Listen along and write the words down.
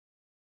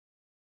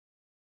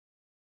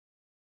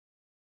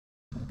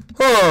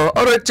Oh,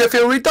 alright, Jeffy,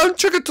 are we done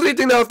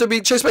trick-or-treating now after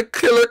being chased by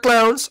killer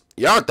clowns?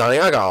 Yeah, Danny,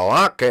 I got a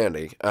lot of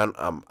candy. And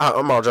I'm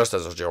all dressed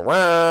as a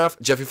giraffe.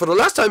 Jeffy, for the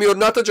last time, you're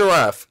not a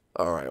giraffe.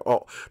 Alright,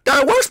 well,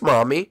 Dad, where's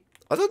Mommy?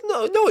 I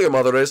don't know where your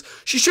mother is.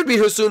 She should be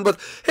here soon, but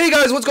hey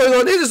guys, what's going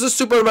on? It is the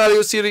Super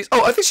Mario series.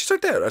 Oh, I think she's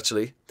right there,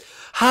 actually.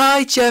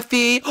 Hi,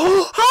 Jeffy.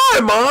 Oh, hi,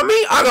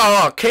 Mommy. I got a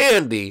lot of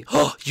candy.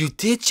 Oh, you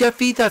did,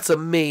 Jeffy? That's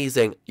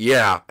amazing.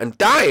 Yeah, and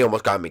Di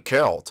almost got me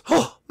killed.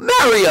 Oh,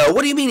 Mario,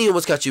 what do you mean he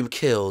almost got you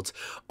killed?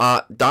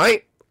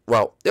 Di,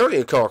 well, they were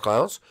going to kill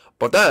clowns,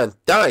 but then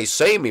Di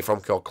saved me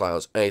from kill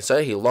clowns, and he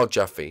said he loved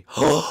Jeffy.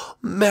 Oh,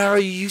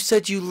 Mario, you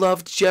said you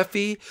loved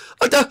Jeffy?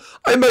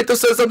 I might have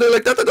said something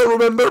like that, I don't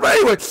remember, but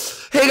anyway.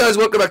 Hey guys,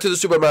 welcome back to the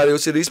Super Mario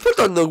series, put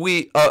on the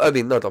Wii,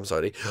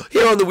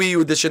 here on the Wii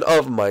U edition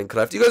of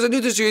Minecraft. You guys are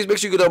new to the series, make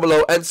sure you go down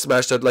below and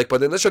smash that like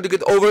button. Let's try to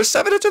get over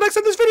 700 likes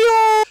on this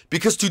video,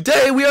 because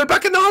today we are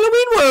back in the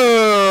Halloween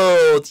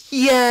world.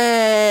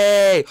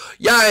 Yay!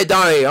 Yay,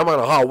 Di, I'm on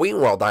a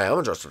Halloween world, Di,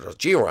 I'm just a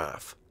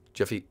giraffe.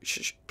 Jeffy,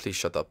 please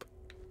shut up.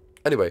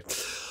 Anyway,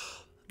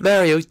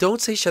 Mario,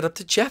 don't say shut up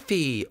to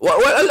Jeffy. Well,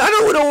 I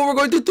don't know what we're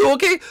going to do,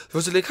 okay?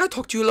 Rosalie, can I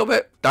talk to you a little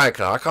bit? Di,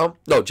 can I come?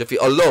 No, Jeffy,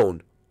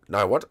 alone.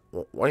 Now, what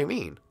do you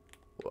mean?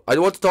 I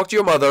want to talk to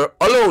your mother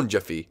alone,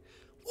 Jeffy.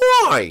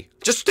 Why?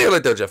 Just stay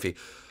right there, Jeffy.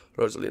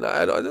 Rosalina,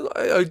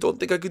 I don't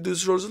think I could do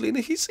this, Rosalina.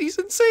 He's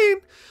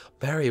insane.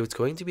 Mario, it's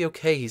going to be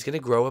okay. He's going to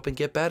grow up and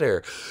get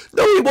better.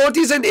 No, he won't.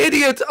 He's an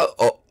idiot.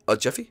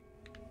 Jeffy?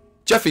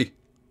 Jeffy.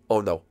 Oh,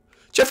 no.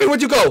 Jeffy,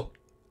 where'd you go?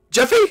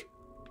 Jeffy?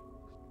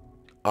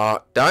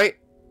 Di?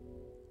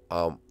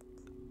 I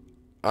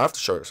have to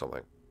show you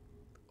something.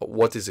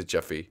 What is it,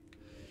 Jeffy?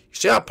 You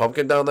see that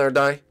pumpkin down there,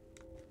 Di?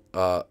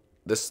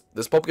 This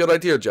pumpkin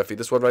right here, Jeffy.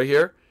 This one right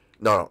here?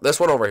 No, this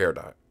one over here,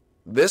 Di.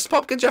 This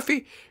pumpkin,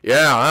 Jeffy?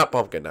 Yeah, that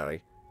pumpkin,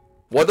 Daddy.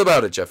 What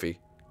about it, Jeffy?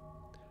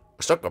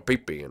 I stuck a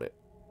pee-pee in it.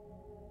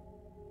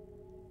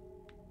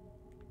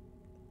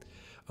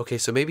 Okay,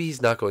 so maybe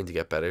he's not going to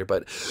get better,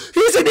 but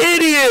he's an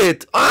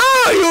idiot!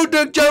 You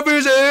think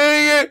Jeffy's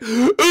an idiot?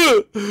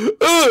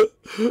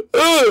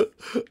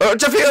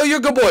 Jeffy, you're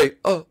a good boy.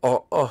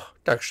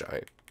 That's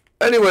shy.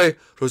 Anyway,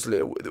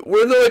 Rosalie,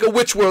 we're in like a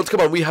witch world.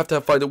 Come on, we have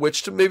to find a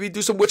witch to maybe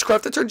do some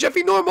witchcraft to turn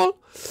Jeffy normal.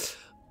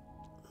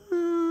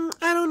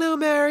 I don't know,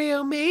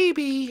 Mario.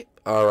 Maybe.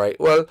 All right.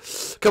 Well,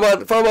 come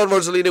on,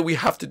 Rosalina. We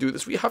have to do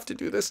this. We have to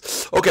do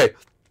this. Okay.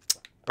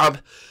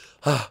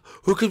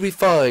 Who could we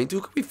find?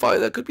 Who could we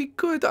find that could be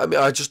good? I mean,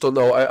 I just don't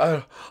know.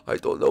 I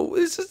don't know.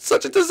 Is it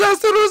such a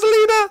disaster,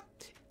 Rosalina?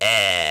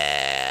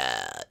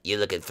 You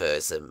looking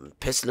for some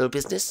personal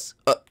business?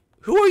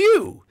 Who are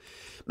you?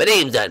 My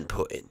name's not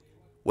important.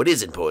 What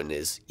is important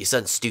is your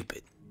son's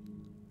stupid.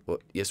 Well,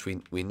 yes,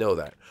 we know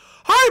that.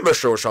 Hi,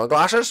 Mr.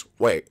 Sunglasses.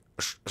 Wait,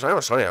 it's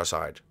not sunny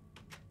outside.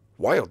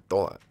 Why you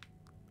do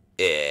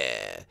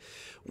that?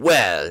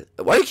 Well,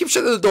 why do you keep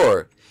shutting the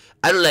door?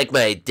 I don't like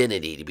my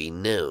identity to be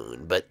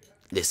known, but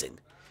listen,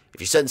 if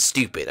your son's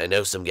stupid, I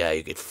know some guy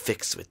who could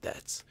fix with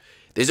that.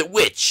 There's a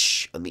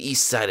witch on the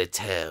east side of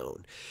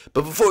town,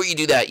 but before you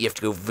do that, you have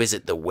to go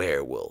visit the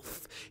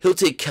werewolf. He'll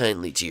take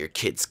kindly to your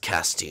kid's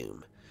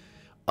costume.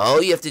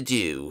 All you have to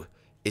do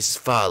is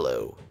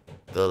follow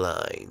the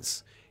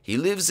lines. He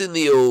lives in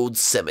the old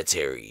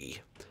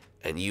cemetery,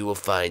 and you will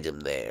find him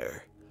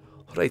there.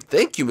 Alright,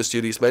 thank you,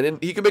 mysterious man.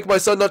 And he can make my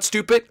son not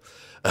stupid?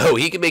 Oh,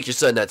 he can make your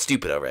son not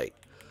stupid, alright.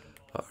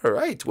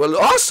 Alright, well,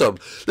 awesome.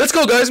 Let's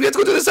go, guys. We have to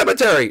go to the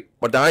cemetery.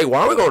 But, Di,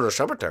 why are we going to the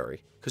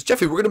cemetery? Because,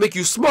 Jeffy, we're going to make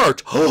you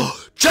smart.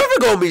 Jeffy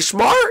going to be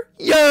smart?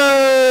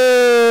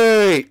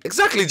 Yay!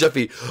 Exactly,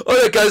 Jeffy.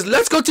 Alright, guys,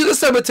 let's go to the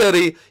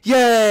cemetery.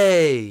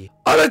 Yay!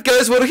 Alright,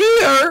 guys, we're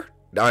here.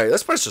 Di,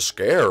 this place is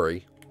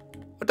scary.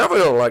 I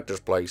definitely don't like this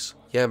place.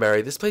 Yeah,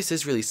 Mary, this place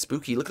is really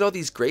spooky. Look at all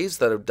these graves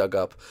that are dug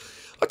up.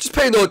 I'm just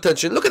paying no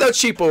attention. Look at that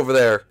sheep over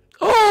there.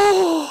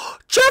 Oh,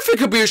 Jeffy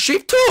could be a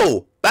sheep,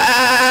 too.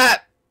 Bah!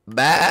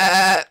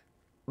 Bah!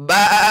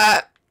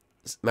 Bah!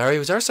 Mary,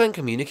 was our son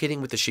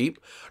communicating with the sheep?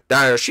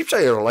 Nah, sheep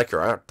say you don't like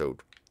your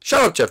attitude.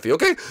 Shut up, Jeffy,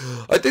 okay?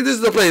 I think this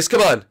is the place.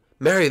 Come on.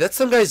 Mary, that's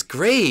some guy's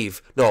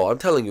grave. No, I'm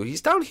telling you,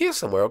 he's down here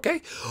somewhere,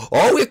 okay?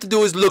 All we have to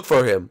do is look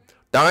for him.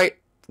 Di,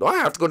 do I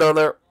have to go down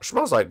there? It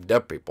smells like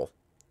dead people.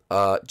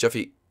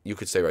 Jeffy, you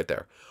could stay right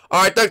there.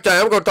 All right, thanks, Di.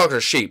 I'm going to talk to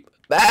the sheep.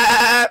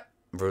 Bah!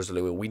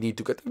 Rosalie, we need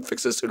to get them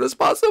fixed as soon as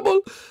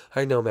possible.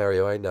 I know,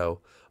 Mario, I know.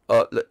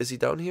 Is he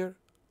down here?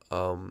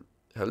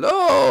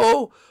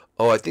 Hello?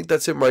 Oh, I think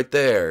that's him right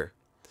there.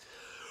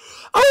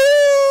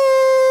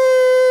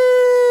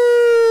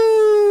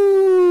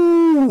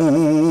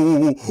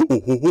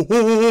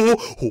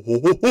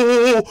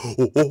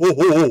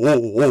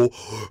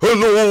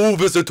 Hello,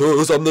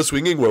 visitors. I'm the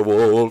swinging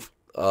werewolf.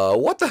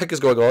 What the heck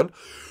is going on?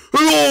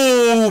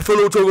 Hello,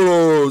 fellow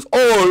travelers.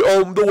 I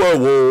am the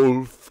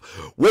werewolf.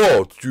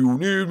 What do you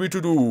need me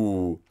to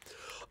do?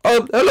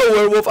 Hello,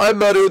 werewolf. I'm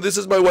Mario. This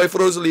is my wife,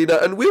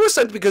 Rosalina, and we were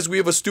sent because we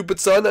have a stupid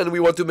son and we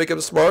want to make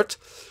him smart.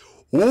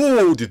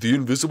 Oh, did the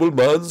invisible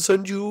man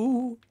send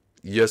you?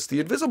 Yes, the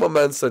invisible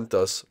man sent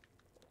us.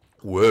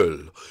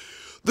 Well,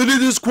 Then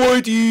it is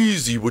quite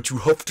easy what you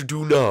have to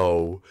do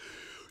now.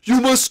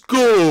 You must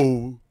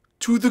go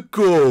to the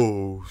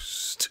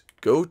ghost.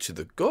 Go to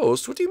the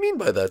ghost? What do you mean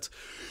by that?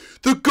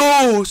 The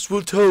ghost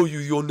will tell you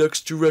your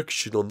next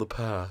direction on the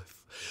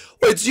path.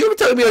 Wait, so you're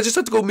telling me I just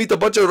have to go meet a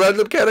bunch of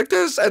random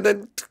characters and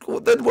then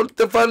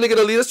they're finally going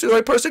to lead us to the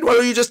right person? Why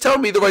don't you just tell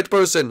me the right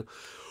person?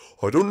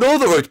 I don't know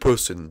the right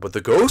person, but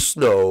the ghosts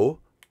know.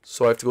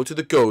 So I have to go to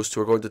the ghost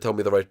who are going to tell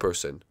me the right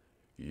person.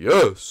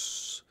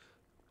 Yes.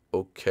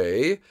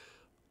 Okay.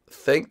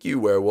 Thank you,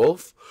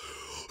 werewolf.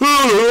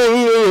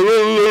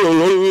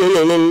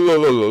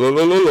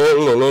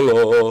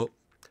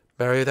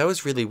 Mario, that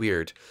was really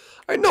weird.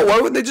 I know, why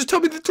wouldn't they just tell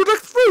me the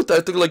direct route? I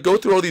have to, like, go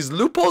through all these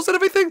loopholes and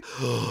everything?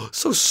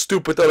 So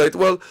stupid. Alright,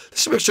 well,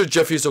 let's make sure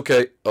Jeffy's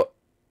okay.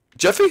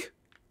 Jeffy?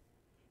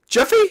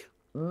 Jeffy?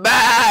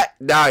 Bah!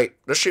 Die.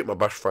 The sheep, my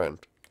best friend.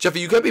 Jeffy,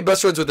 you can't be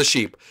best friends with the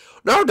sheep.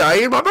 No, Die,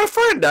 you're my best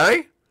friend,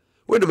 Die.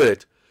 Wait a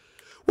minute.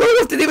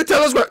 Werewolf didn't even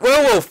tell us where...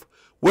 Werewolf!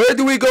 Where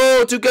do we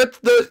go to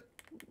get the...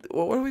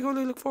 What are we going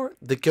to look for?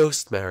 The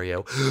ghost,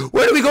 Mario.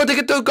 Where do we go to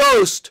get the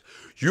ghost?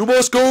 You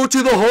must go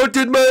to the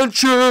haunted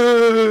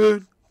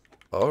mansion.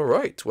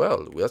 Alright,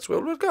 well, that's where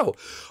we'll go.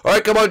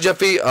 Alright, come on,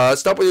 Jeffy.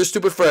 Stop with your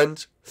stupid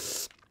friend.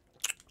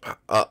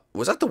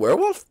 Was that the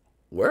werewolf?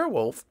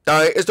 Werewolf?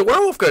 Is the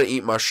werewolf gonna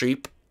eat my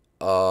sheep?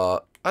 I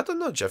don't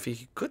know, Jeffy.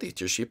 He could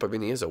eat your sheep. I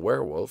mean, he is a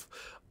werewolf.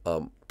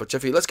 But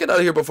Jeffy, let's get out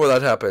of here before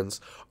that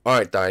happens.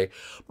 Alright, Die.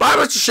 Bye,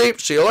 Mr.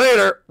 Sheep. See you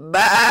later.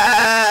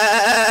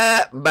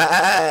 Bye.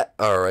 Bye.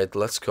 Alright,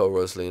 let's go,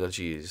 Rosalina.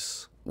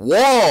 Jeez.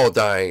 Whoa,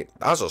 Die.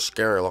 That's a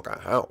scary looking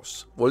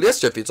house. Well, yes,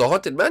 Jeffy. It's a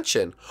haunted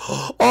mansion.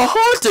 A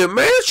haunted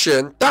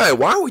mansion? Die,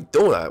 why are we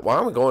doing that? Why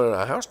are we going in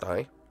our house,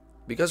 Die?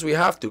 Because we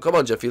have to. Come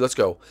on, Jeffy. Let's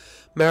go.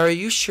 Mary, are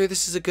you sure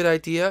this is a good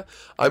idea?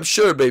 I'm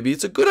sure, baby.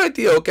 It's a good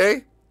idea,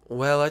 okay?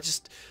 Well,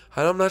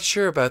 I'm not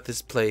sure about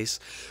this place.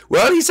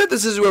 Well, he said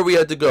this is where we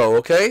had to go,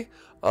 okay?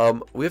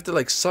 We have to,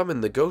 like,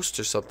 summon the ghost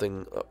or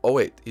something. Oh,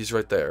 wait. He's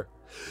right there.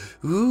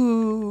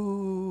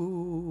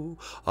 Ooh,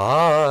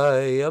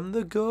 I am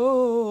the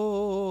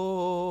ghost.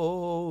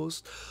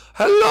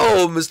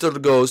 Hello,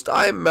 Mr. Ghost.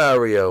 I'm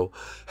Mario.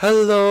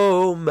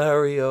 Hello,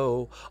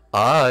 Mario.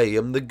 I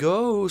am the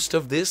ghost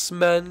of this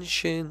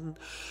mansion.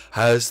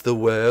 Has the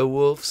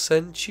werewolf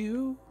sent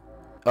you?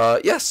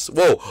 Yes.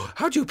 Whoa,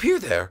 how'd you appear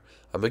there?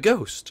 I'm a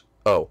ghost.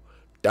 Oh,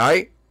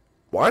 Die?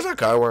 Why is that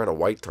guy wearing a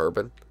white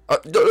turban?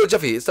 No,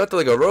 Jeffy, it's not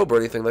like a robe or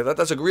anything like that.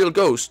 That's a real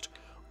ghost.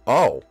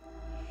 Oh.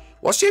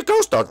 What's he a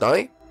ghost of,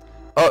 Die?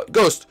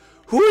 Ghost.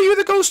 Who are you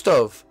the ghost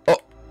of? Oh.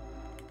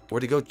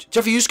 Where'd he go?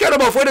 Jeffy, you scared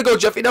him off. Way to go,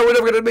 Jeffy. Now we're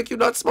never gonna make you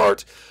not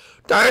smart.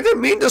 Die, I didn't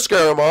mean to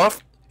scare him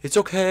off. It's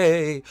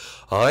okay.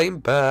 I'm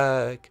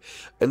back.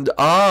 And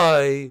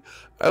I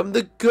am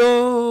the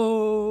ghost.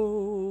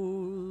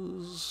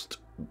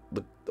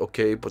 But,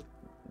 okay, but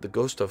the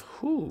ghost of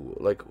who?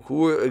 Like,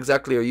 who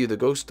exactly are you the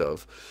ghost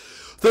of?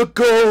 The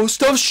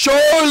ghost of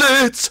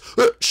Charlotte!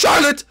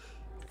 Charlotte!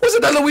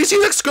 Wasn't that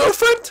Luigi's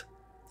ex-girlfriend?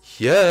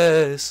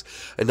 Yes,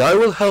 and I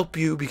will help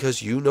you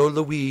because you know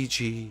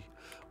Luigi.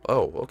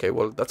 Oh, okay,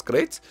 well, that's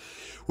great.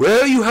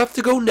 Where you have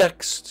to go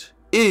next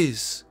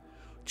is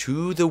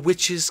to the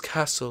witch's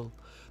castle,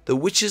 the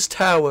witch's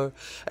tower,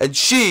 and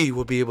she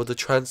will be able to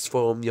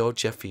transform your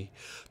Jeffy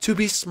to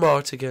be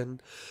smart again.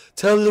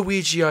 Tell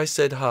Luigi I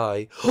said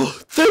hi.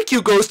 Oh, thank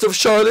you, Ghost of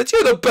Charlotte.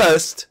 You're the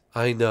best.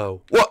 I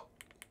know. What?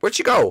 Where'd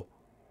she go?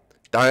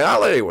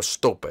 That lady was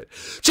stupid.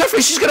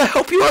 Jeffy, she's gonna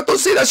help you out. Don't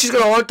say that. She's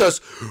gonna haunt us.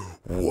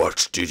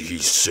 What did he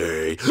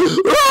say?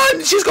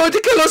 Run! She's going to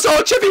kill us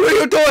all. Jeffy, what are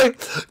you doing?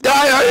 Die,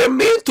 I am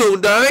mean to,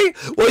 Die.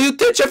 Well, you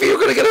did, Jeffy. You're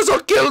gonna get us all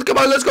killed. Come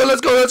on, let's go,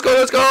 let's go, let's go,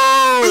 let's go.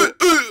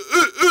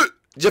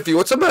 Jeffy,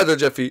 what's the matter,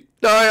 Jeffy?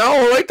 Die, I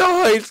don't like the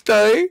heights,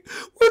 Die.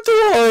 What's the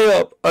high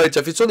up? Alright,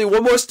 Jeffy, it's only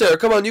one more stair.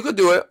 Come on, you can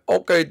do it.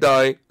 Okay,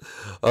 Die.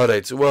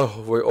 Alright,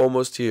 well, we're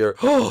almost here.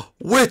 Oh,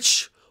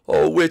 witch!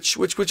 Oh, witch,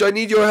 I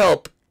need your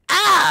help.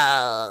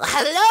 Oh,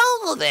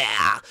 hello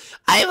there.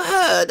 I've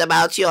heard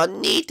about your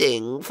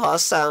needing for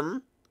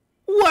some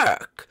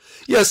work.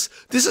 Yes,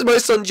 this is my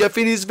son,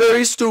 Jeffy, and he's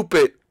very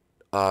stupid.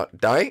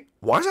 Die?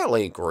 Why is that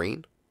lady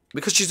green?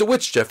 Because she's a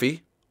witch,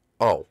 Jeffy.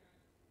 Oh.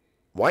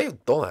 Why you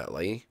doing that,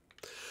 lady?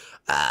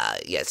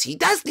 Yes, he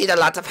does need a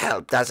lot of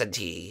help, doesn't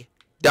he?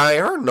 Die,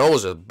 her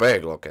nose is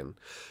big looking.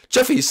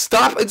 Jeffy,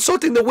 stop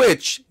insulting the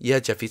witch. Yeah,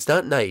 Jeffy, it's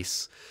not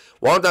nice.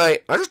 Well, Die,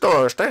 I just don't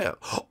understand.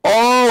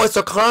 Oh, it's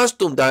a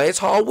costume, Die. It's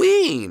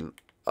Halloween.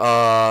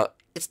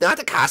 It's not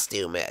a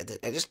costume, Ed.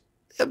 I'm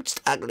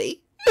just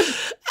ugly.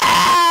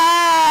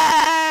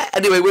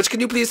 Anyway, witch,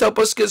 can you please help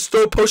us get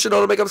store potion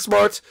on to make him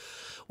smart?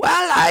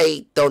 Well,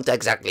 I don't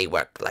exactly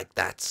work like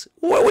that.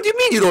 What do you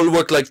mean you don't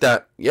work like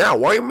that? Yeah,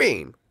 what do you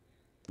mean?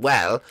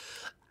 Well,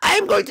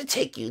 I'm going to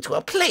take you to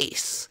a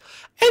place,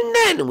 and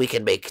then we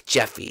can make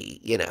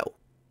Jeffy, you know,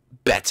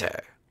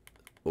 better.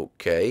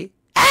 Okay.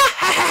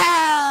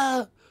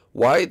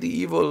 Why the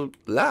evil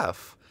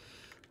laugh?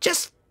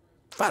 Just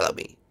follow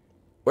me.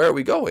 Where are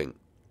we going?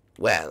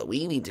 Well,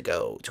 we need to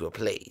go to a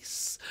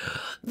place.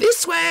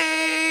 This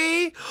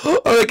way!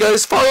 Alright,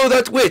 guys, follow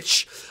that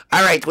witch.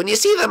 Alright, when you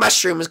see the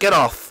mushrooms, get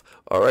off.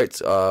 Alright,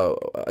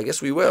 I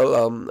guess we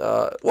will.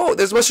 Whoa,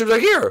 there's mushrooms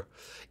right here.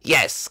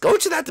 Yes, go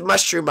to that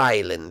mushroom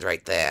island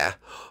right there.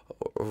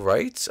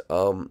 Right,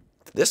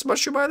 this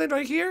mushroom island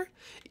right here?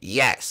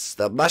 Yes,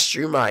 the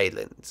mushroom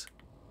island.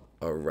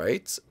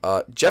 Alright,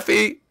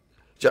 Jeffy.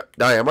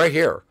 I am right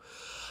here.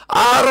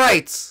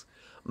 Alright.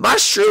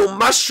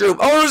 Mushroom.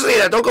 Oh,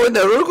 Rosalina, don't go in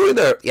there, don't go in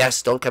there.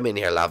 Yes, don't come in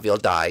here, love. You'll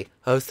die.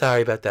 Oh,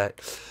 sorry about that.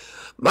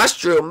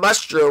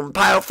 Mushroom,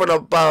 pile from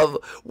above.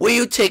 Will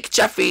you take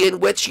Jeffy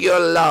and witch your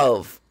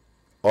love?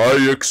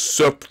 I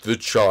accept the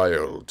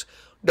child.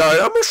 Nah,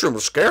 that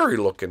mushroom's scary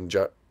looking,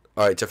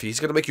 Alright, Jeffy, he's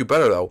gonna make you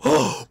better, though.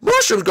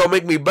 Mushroom's gonna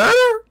make me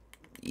better?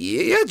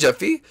 Yeah,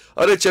 Jeffy.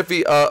 Alright,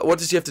 Jeffy, what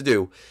does he have to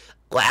do?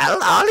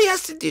 Well, all he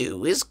has to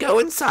do is go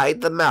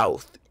inside the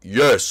mouth.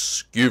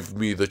 Yes, give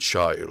me the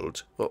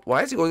child.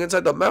 Why is he going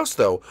inside the mouse,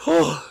 though?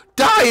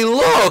 Di,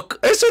 look!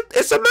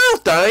 It's a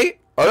mouth, Di.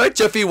 Alright,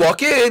 Jeffy,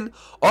 walk in.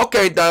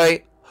 Okay,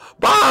 Di.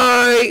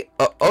 Bye!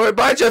 Alright,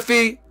 bye,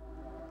 Jeffy.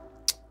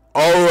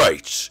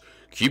 Alright.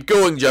 Keep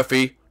going,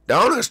 Jeffy.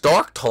 Down this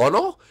dark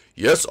tunnel?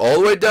 Yes,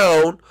 all the way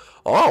down.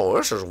 Oh,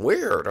 this is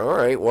weird.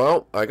 Alright,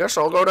 well, I guess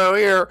I'll go down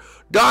here.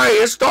 Di,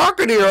 it's dark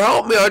in here.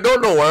 Help me. I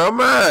don't know where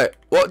I'm at.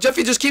 Well,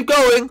 Jeffy, just keep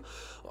going.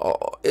 Oh,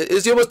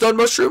 is he almost done,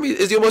 Mushroom?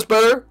 Is he almost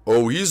better?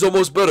 Oh, he's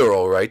almost better,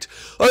 alright.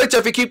 Alright,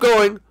 Jeffy, keep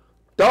going.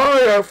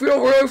 Di, I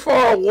feel really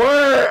far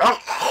away.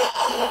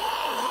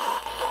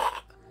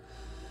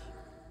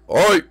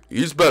 Alright,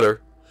 he's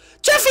better.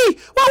 Jeffy!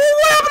 What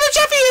happened to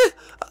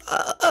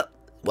Jeffy?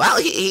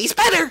 Well, he's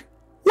better.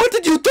 What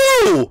did you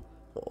do?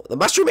 The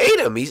mushroom ate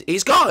him.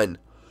 He's gone.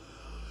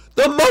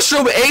 The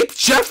mushroom ate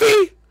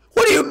Jeffy?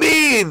 What do you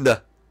mean?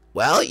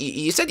 Well,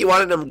 you said you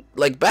wanted him,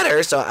 like,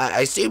 better, so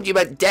I assumed you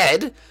meant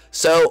dead,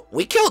 so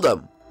we killed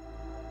him.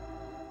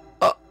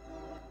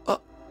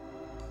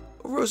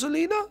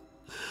 Rosalina?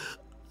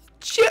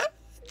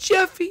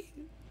 Jeffy?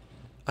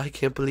 I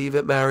can't believe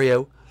it,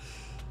 Mario.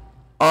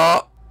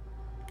 I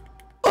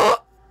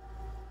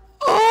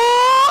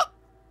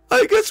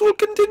guess we'll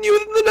continue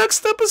in the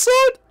next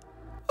episode.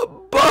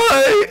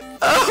 Bye.